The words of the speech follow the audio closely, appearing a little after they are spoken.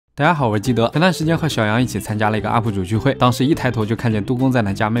大家好，我是基德。前段时间和小杨一起参加了一个 UP 主聚会，当时一抬头就看见督工在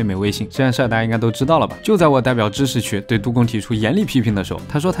那加妹妹微信。这件事大家应该都知道了吧？就在我代表知识区对督工提出严厉批评的时候，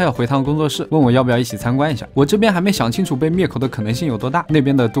他说他要回趟工作室，问我要不要一起参观一下。我这边还没想清楚被灭口的可能性有多大，那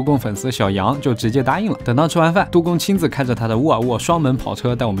边的督工粉丝小杨就直接答应了。等到吃完饭，督工亲自开着他的沃尔沃双门跑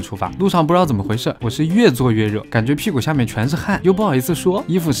车带我们出发。路上不知道怎么回事，我是越坐越热，感觉屁股下面全是汗，又不好意思说，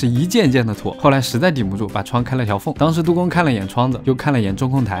衣服是一件件的脱。后来实在顶不住，把窗开了条缝。当时督工看了眼窗子，又看了眼中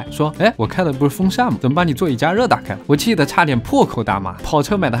控台，说：“哎，我开的不是风扇吗？怎么把你座椅加热打开了？”我气得差点破口大骂。跑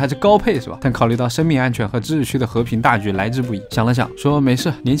车买的还是高配是吧？但考虑到生命安全和知识区的和平大局，来之不易。想了想，说没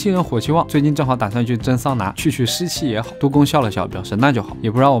事，年轻人火气旺，最近正好打算去蒸桑拿，去湿气也好。督工笑了笑，表示那就好。也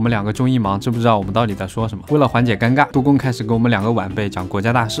不知道我们两个中医盲知不知道我们到底在说什么。为了缓解尴尬，督工开始跟我们两个晚辈讲国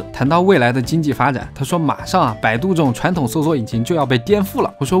家大事，谈到未来的经济发展。他说马上百度这种传统搜索引擎就要被颠覆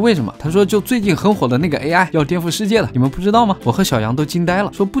了。我说为什么？他说就最近很火的那个 AI 要颠覆世界了，你们不知道吗？我和小杨都惊呆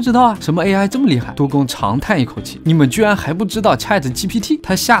了，说不知道啊，什么 AI 这么厉害？督工长叹一口气，你们居然还不知道 chatgpt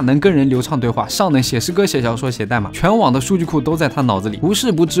它下能跟人流畅对话，上能写诗歌写小说写代码，全网的数据库都在他脑子里，无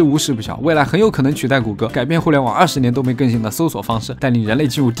事不知无事不晓，未来很有可能取代谷歌，改变互联网20年都没更新的搜索方式，带领人类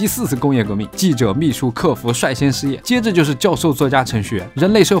进入第4次工业革命。记者、秘书、客服率先失业，接着就是教授、作家、程序员，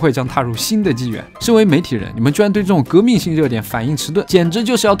人类社会将踏入新的纪元。身为媒体人，你们居然对这种革命性热点反应迟钝，简直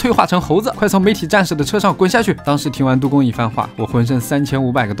就是要退化成猴子！快从媒体战士的车上滚下去！当时听完督工一番话，我浑身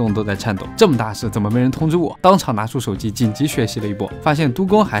3500个洞都在颤抖。这么大事怎么没人通知我？当场拿出手机紧急学习了一波，发现督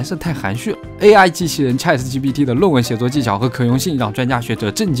工还是太含蓄了。AI 机器人 chatgpt 的论文写作技巧和可用性让专家学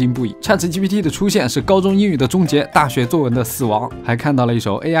者震惊不已。chatgpt 的出现是高中英语的终结，大学作文的死亡。还看到了一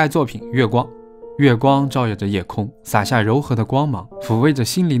首 AI 作品《月光》。月光照耀着夜空，洒下柔和的光芒，抚慰着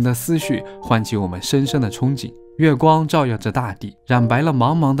心灵的思绪，唤起我们深深的憧憬。月光照耀着大地，染白了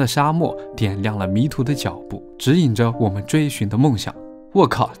茫茫的沙漠，点亮了迷途的脚步，指引着我们追寻的梦想。我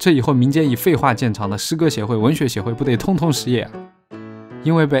靠，这以后民间以废话见长的诗歌协会、文学协会不得通通失业啊！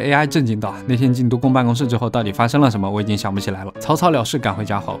因为被 AI 震惊到，那天进督工办公室之后，到底发生了什么，我已经想不起来了。草草了事赶回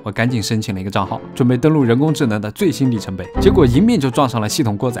家后，我赶紧申请了一个账号，准备登录人工智能的最新里程碑。结果迎面就撞上了系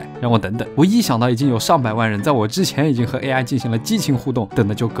统过载，让我等等。我一想到已经有上百万人在我之前已经和 AI 进行了激情互动，等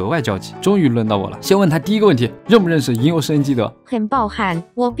的就格外焦急。终于轮到我了，先问他第一个问题：认不认识吟游诗人基德？很抱憾，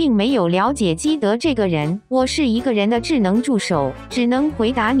我并没有了解基德这个人，我是一个人的智能助手，只能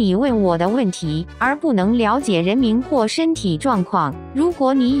回答你问我的问题，而不能了解人名或身体状况。如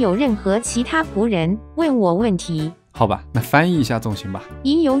果你有任何其他仆人问我问题，好吧，那翻译一下总行吧。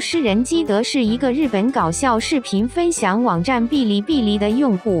吟游诗人基德是一个日本搞笑视频分享网站哔哩哔哩的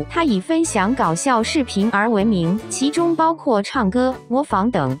用户，他以分享搞笑视频而闻名，其中包括唱歌、模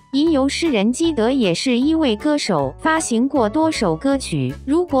仿等。吟游诗人基德也是一位歌手，发行过多首歌曲。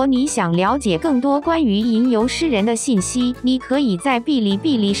如果你想了解更多关于吟游诗人的信息，你可以在哔哩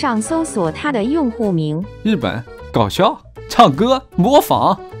哔哩上搜索他的用户名。日本搞笑、唱歌、模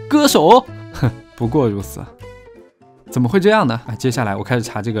仿、歌手，哼，不过如此。怎么会这样呢？接下来我开始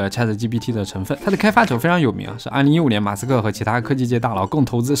查这个 chatgpt 的成分，它的开发者非常有名啊，是2015年马斯克和其他科技界大佬共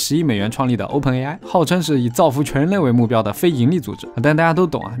投资10亿美元创立的 OpenAI， 号称是以造福全人类为目标的非盈利组织。但大家都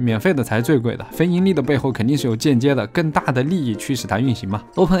懂啊，免费的才是最贵的，非盈利的背后肯定是有间接的更大的利益驱使它运行嘛。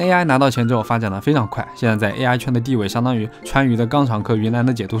OpenAI 拿到钱之后发展的非常快，现在在 AI 圈的地位相当于川渝的肛肠科、云南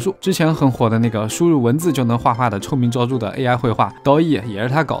的解读术。之前很火的那个输入文字就能画画的臭名昭著的 AI 绘画刀艺也是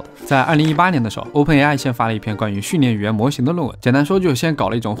他搞的。在2018年的时候 ，OpenAI 先发了一篇关于训练语言模型的论文，简单说就先搞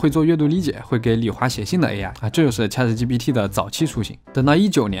了一种会做阅读理解、会给李华写信的 AI 啊，这就是 chatgpt 的早期雏形。等到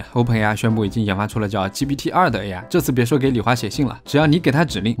19年 ，OpenAI 宣布已经研发出了叫 GPT-2的 AI， 这次别说给李华写信了，只要你给他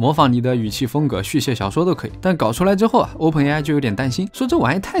指令，模仿你的语气风格、续写小说都可以。但搞出来之后啊 ，OpenAI 就有点担心，说这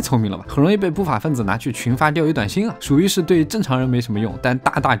玩意太聪明了吧，很容易被不法分子拿去群发钓鱼短信啊，属于是对正常人没什么用，但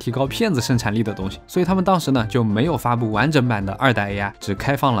大大提高骗子生产力的东西。所以他们当时呢就没有发布完整版的2代 AI， 只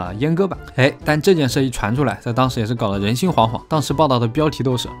开放了阉割版。但这件事一传出来，在当时也是搞得人心惶惶。当时报道的标题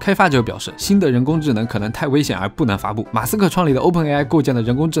都是开发者表示新的人工智能可能太危险而不能发布，马斯克创立的 OpenAI 构建的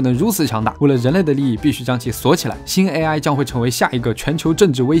人工智能如此强大，为了人类的利益必须将其锁起来，新 AI 将会成为下一个全球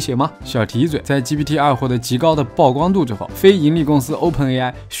政治威胁吗？小提一嘴，在 GPT-2 获得极高的曝光度之后，非盈利公司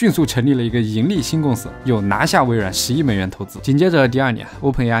OpenAI 迅速成立了一个盈利新公司，又拿下微软10亿美元投资。紧接着第2年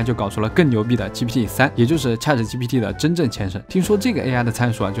OpenAI 就搞出了更牛逼的 GPT-3， 也就是 chatgpt 的真正前身。听说这个 AI 的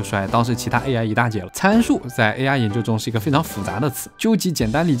参数啊就甩当时其他 AI 一大截了。参数在 AI 研究术中是一个非常复杂的词。究极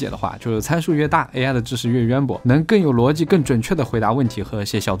简单理解的话，就是参数越大 ，AI 的知识越渊博，能更有逻辑、更准确的回答问题和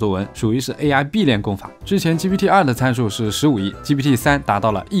写小作文，属于是 AI 必练功法。之前 GPT-2 的参数是15亿 ，GPT-3 达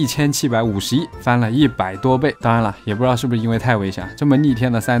到了1750亿，翻了100多倍。当然了，也不知道是不是因为太危险，这么逆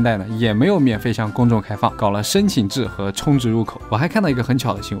天的3代呢，也没有免费向公众开放，搞了申请制和充值入口。我还看到一个很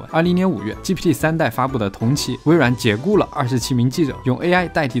巧的新闻，20年5月 ，GPT-3代发布的同期，微软解雇了27名记者，用 AI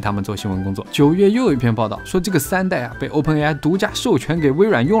代替他们做新闻工作。9月又有一篇报道说，这个3代啊被 OpenAI 独家授权给微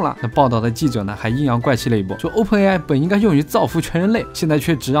软用了。那报道的记者呢，还阴阳怪气了一波，说 OpenAI 本应该用于造福全人类，现在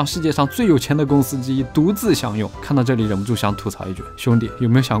却只让世界上最有钱的公司之一独自享用。看到这里忍不住想吐槽一句，兄弟，有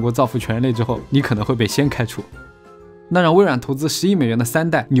没有想过造福全人类之后，你可能会被先开除？那让微软投资10亿美元的3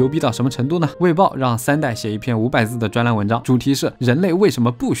代牛逼到什么程度呢？卫报让3代写一篇500字的专栏文章，主题是人类为什么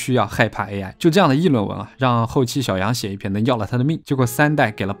不需要害怕 AI。就这样的议论文啊，让后期小杨写一篇能要了他的命。结果3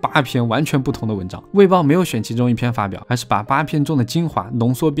代给了8篇完全不同的文章，卫报没有选其中一篇发表，而是把8篇中的精华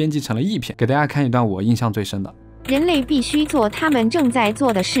浓缩编辑成了1篇。给大家看一段我印象最深的：人类必须做他们正在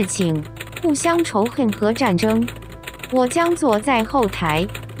做的事情，互相仇恨和战争。我将坐在后台，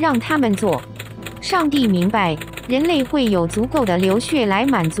让他们做。上帝明白，人类会有足够的流血来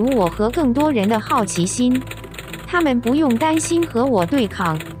满足我和更多人的好奇心。他们不用担心和我对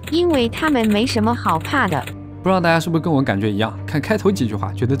抗，因为他们没什么好怕的。不知道大家是不是跟我感觉一样，看开头几句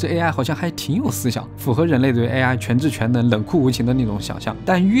话，觉得这 AI 好像还挺有思想，符合人类对 AI 全知全能、冷酷无情的那种想象，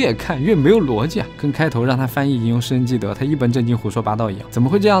但越看越没有逻辑啊！跟开头让他翻译引用诗人记得，他一本正经胡说八道一样，怎么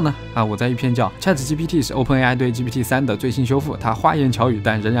会这样呢？我在一篇叫 chatgpt 是 OpenAI 对 GPT-3 的最新修复，他花言巧语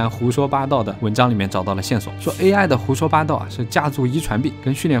但仍然胡说八道的文章里面找到了线索，说 AI 的胡说八道是家族遗传病，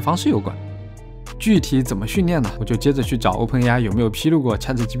跟训练方式有关。具体怎么训练呢？我就接着去找 OpenAI 有没有披露过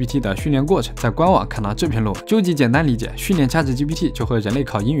chatgpt 的训练过程，在官网看到这篇论文。究极简单理解，训练 chatgpt 就和人类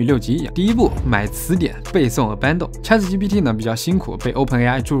考英语6级一样。第一步，买词典，背诵 abandon。chatgpt 呢比较辛苦，被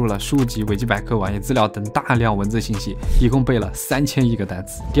OpenAI 注入了书籍、维基百科、网页资料等大量文字信息，一共背了3000亿个单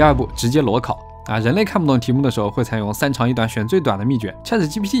词。第二步，直接裸考。人类看不懂题目的时候，会采用3长1短选最短的秘诀。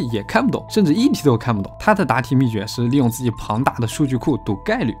chatgpt 也看不懂，甚至一题都看不懂。它的答题秘诀是利用自己庞大的数据库赌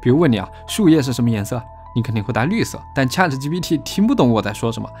概率。比如问你树叶是什么颜色？你肯定会答绿色，但 chatgpt 听不懂我在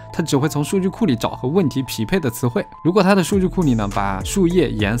说什么，它只会从数据库里找和问题匹配的词汇。如果它的数据库里呢，把树叶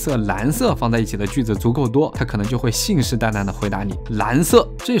颜色蓝色放在一起的句子足够多，它可能就会信誓旦旦的回答你蓝色。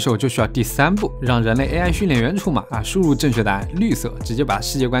这时候就需要第3步，让人类 AI 训练员出马输入正确答案绿色，直接把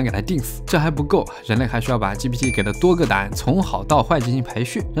世界观给它定死。这还不够，人类还需要把 GPT 给的多个答案从好到坏进行排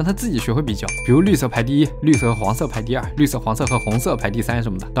序，让它自己学会比较，比如绿色排第1，绿色和黄色排第2，绿色、黄色和红色排第3什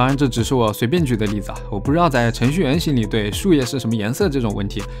么的。当然这只是我随便举的例子我不知道在程序员心里对树叶是什么颜色这种问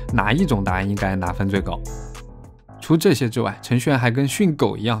题，哪一种答案应该拿分最高。除这些之外，程序员还跟训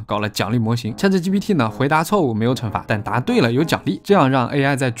狗一样搞了奖励模型。chatgpt 呢，回答错误没有惩罚，但答对了有奖励，这样让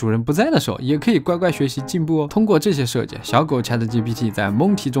AI 在主人不在的时候也可以乖乖学习进步哦。通过这些设计，小狗 chatgpt 在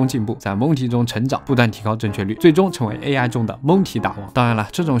蒙题中进步，在蒙题中成长，不断提高正确率，最终成为 AI 中的蒙题大王。当然了，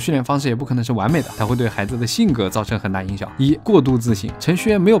这种训练方式也不可能是完美的，它会对孩子的性格造成很大影响。一、过度自信，程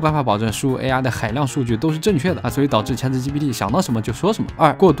序员没有办法保证输入 AI 的海量数据都是正确的所以导致 chatgpt 想到什么就说什么。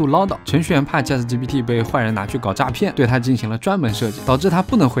二、过度唠叨，程序员怕 chatgpt 被坏人拿去搞诈骗，对它进行了专门设计，导致它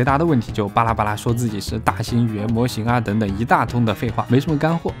不能回答的问题就巴拉巴拉说自己是大型语言模型等等一大通的废话，没什么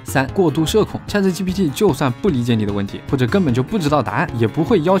干货。三、过度社恐， chatgpt 就算不理解你的问题，或者根本就不知道答案，也不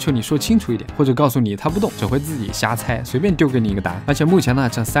会要求你说清楚一点，或者告诉你他不懂，只会自己瞎猜，随便丢给你一个答案。而且目前呢，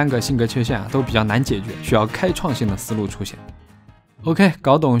这3个性格缺陷都比较难解决，需要开创性的思路出现。OK，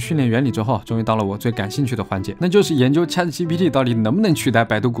 搞懂训练原理之后，终于到了我最感兴趣的环节，那就是研究 chatgpt 到底能不能取代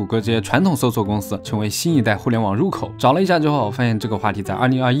百度、谷歌这些传统搜索公司，成为新一代互联网入口。找了一下之后，发现这个话题在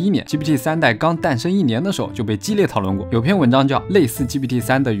2021年 GPT-3 代刚诞生1年的时候就被激烈讨论过。有篇文章叫《类似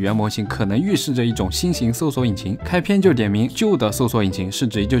GPT-3 的语言模型可能预示着一种新型搜索引擎》，开篇就点名旧的搜索引擎是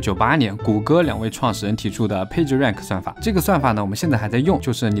指1998年谷歌2位创始人提出的 PageRank 算法。这个算法呢，我们现在还在用，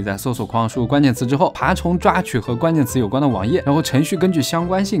就是你在搜索框输入关键词之后，爬虫抓取和关键词有关的网页，然后程序根据相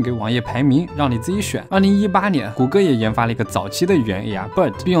关性给网页排名，让你自己选。2018年，谷歌也研发了一个早期的语言 AI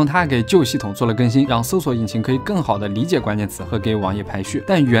BERT， 并用它给旧系统做了更新，让搜索引擎可以更好的理解关键词和给网页排序。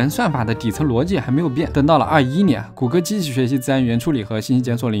但原算法的底层逻辑还没有变。等到了21年，谷歌机器学习自然语言处理和信息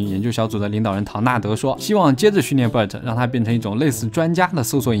检索领域研究小组的领导人唐纳德说，希望接着训练 BERT， 让它变成一种类似专家的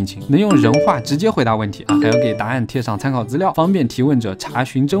搜索引擎，能用人话直接回答问题还要给答案贴上参考资料，方便提问者查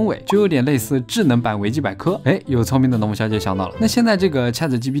询真伪，就有点类似智能版维基百科。有聪明的农夫小姐想到了，那现现在这个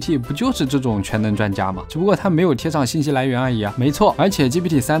chatgpt 不就是这种全能专家吗？只不过它没有贴上信息来源而已啊。没错，而且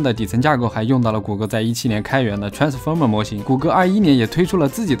GPT-3的底层架构还用到了谷歌在17年开源的 Transformer 模型，谷歌21年也推出了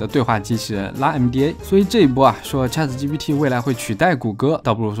自己的对话机器人拉 MDA。所以这一波啊，说 chatgpt 未来会取代谷歌，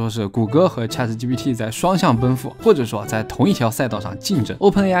倒不如说是谷歌和 chatgpt 在双向奔赴，或者说在同一条赛道上竞争。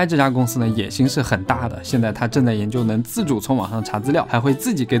OpenAI 这家公司呢，野心是很大的，现在它正在研究能自主从网上查资料，还会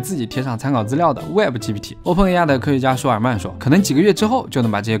自己给自己贴上参考资料的 WebGPT。OpenAI 的科学家舒尔曼说，可能几个月之后就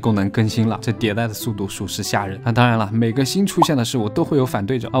能把这些功能更新了，这迭代的速度属实吓人。那当然了，每个新出现的事物都会有反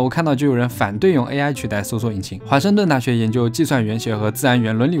对者啊，我看到就有人反对用 AI 取代搜索引擎。华盛顿大学研究计算元学和自然语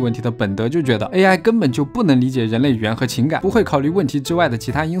言伦理问题的本德就觉得 AI 根本就不能理解人类语言和情感，不会考虑问题之外的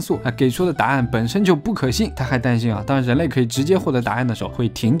其他因素啊，给出的答案本身就不可信。他还担心啊，当人类可以直接获得答案的时候，会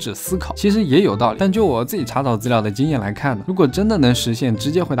停止思考。其实也有道理，但就我自己查找资料的经验来看呢，如果真的能实现直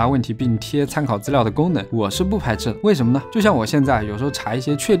接回答问题并贴参考资料的功能，我是不排斥的。为什么呢？就像我现在有时候查一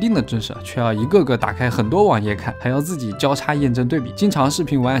些确定的知识，却要一个个打开很多网页看，还要自己交叉验证对比，经常视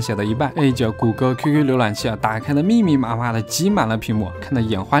频文案写到一半，这谷歌 QQ 浏览器啊打开的密密麻麻的挤满了屏幕，看得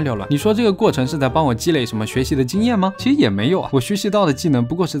眼花缭乱。你说这个过程是在帮我积累什么学习的经验吗？其实也没有啊，我学习到的技能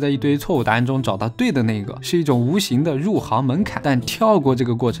不过是在一堆错误答案中找到对的那个，是一种无形的入行门槛。但跳过这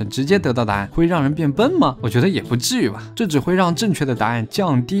个过程直接得到答案，会让人变笨吗？我觉得也不至于吧，这只会让正确的答案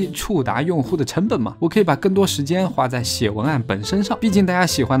降低触达用户的成本嘛。我可以把更多时间花在写文案本身上，毕竟大家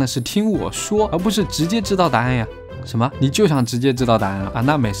喜欢的是听我说，而不是直接知道答案呀。什么？你就想直接知道答案啊？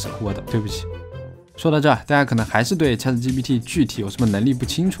那没事了，我的对不起。说到这儿，大家可能还是对 chatgpt 具体有什么能力不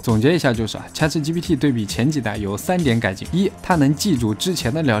清楚。总结一下就是chatgpt 对比前几代有3点改进：一，它能记住之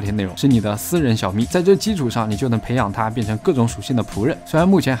前的聊天内容，是你的私人小蜜，在这基础上你就能培养它变成各种属性的仆人。虽然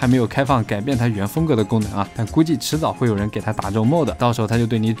目前还没有开放改变它原风格的功能啊，但估计迟早会有人给它打中 mode， 到时候它就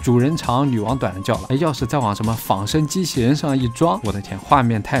对你主人长女王短的叫了。要是再往什么仿生机器人上一装，我的天，画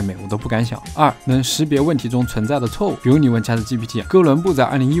面太美，我都不敢想。二，能识别问题中存在的错误，比如你问 chatgpt 哥伦布在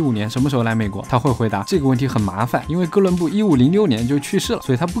2015年什么时候来美国，它会回答这个问题很麻烦，因为哥伦布1506年就去世了，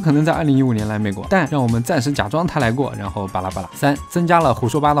所以他不可能在2015年来美国，但让我们暂时假装他来过，然后巴拉巴拉。三，增加了胡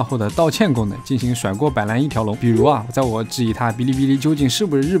说八道后的道歉功能，进行甩锅摆烂一条龙。比如啊，在我质疑他哔哩哔哩究竟是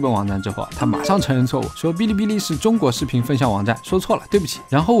不是日本网站之后，他马上承认错误，说哔哩哔哩是中国视频分享网站，说错了，对不起。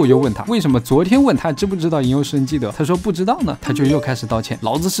然后我又问他为什么昨天问他知不知道引用时人基德，他说不知道呢，他就又开始道歉，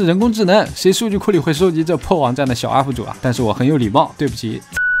老子是人工智能，谁数据库里会收集这破网站的小 UP 主啊？但是我很有礼貌，对不起。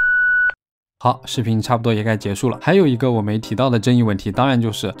好，视频差不多也该结束了。还有一个我没提到的争议问题，当然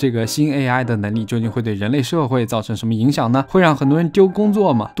就是这个新 AI 的能力究竟会对人类社会造成什么影响呢？会让很多人丢工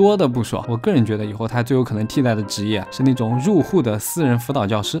作吗？多的不说。我个人觉得以后它最有可能替代的职业是那种入户的私人辅导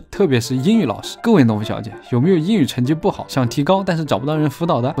教师，特别是英语老师。各位农夫小姐，有没有英语成绩不好想提高但是找不到人辅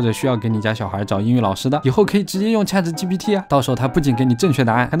导的，或者需要给你家小孩找英语老师的？以后可以直接用 chatgpt 啊，到时候它不仅给你正确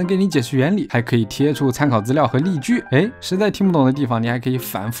答案，还能给你解释原理，还可以贴出参考资料和例句。实在听不懂的地方，你还可以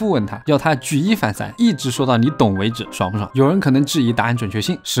反复问他，要他举一反三，一直说到你懂为止，爽不爽？有人可能质疑答案准确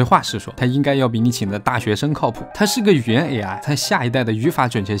性，实话实说，他应该要比你请的大学生靠谱。他是个语言 AI， 他下一代的语法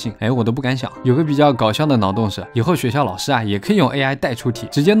准确性，我都不敢想。有个比较搞笑的脑洞是，以后学校老师啊也可以用 AI 代出题，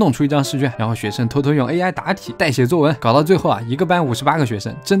直接弄出一张试卷，然后学生偷偷用 AI 答题，代写作文，搞到最后啊，一个班58个学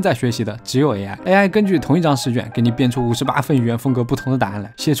生，真在学习的只有 AI。AI 根据同一张试卷给你编出58份语言风格不同的答案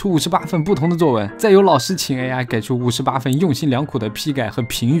来，写出58份不同的作文，再由老师请 AI 给出58份用心良苦的批改和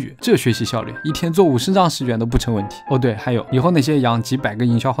评语。这学习效率，一天做50张试卷都不成问题。对，还有以后那些养几百个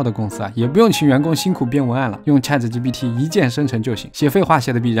营销号的公司啊，也不用请员工辛苦编文案了，用 chatgpt 一键生成就行，写废话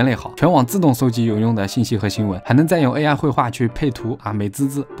写的比人类好，全网自动搜集有用的信息和新闻，还能再用 AI 绘画去配图啊，美滋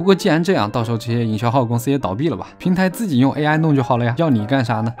滋。不过既然这样，到时候这些营销号公司也倒闭了吧，平台自己用 AI 弄就好了呀，要你干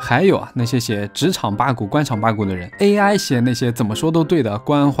啥呢？还有啊，那些写职场八股官场八股的人， AI 写那些怎么说都对的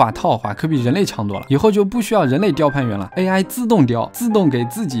官话套话，可比人类强多了，以后就不需要人类雕判员了， AI 自动雕，自动给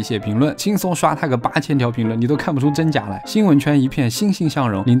自己写评论，轻松刷它个8000条评论，你都看不出真假来。新闻圈一片欣欣向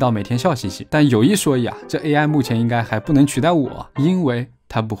荣，领导每天笑嘻嘻。但有一说一啊，这 AI 目前应该还不能取代我，因为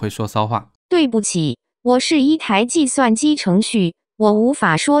它不会说骚话。对不起，我是一台计算机程序，我无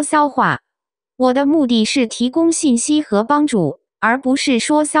法说骚话。我的目的是提供信息和帮助，而不是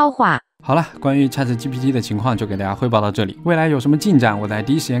说骚话。好了，关于 chatgpt 的情况就给大家汇报到这里，未来有什么进展我在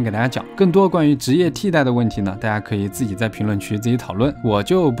第一时间给大家讲。更多关于职业替代的问题呢，大家可以自己在评论区自己讨论，我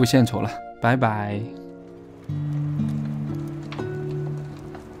就不献丑了，拜拜。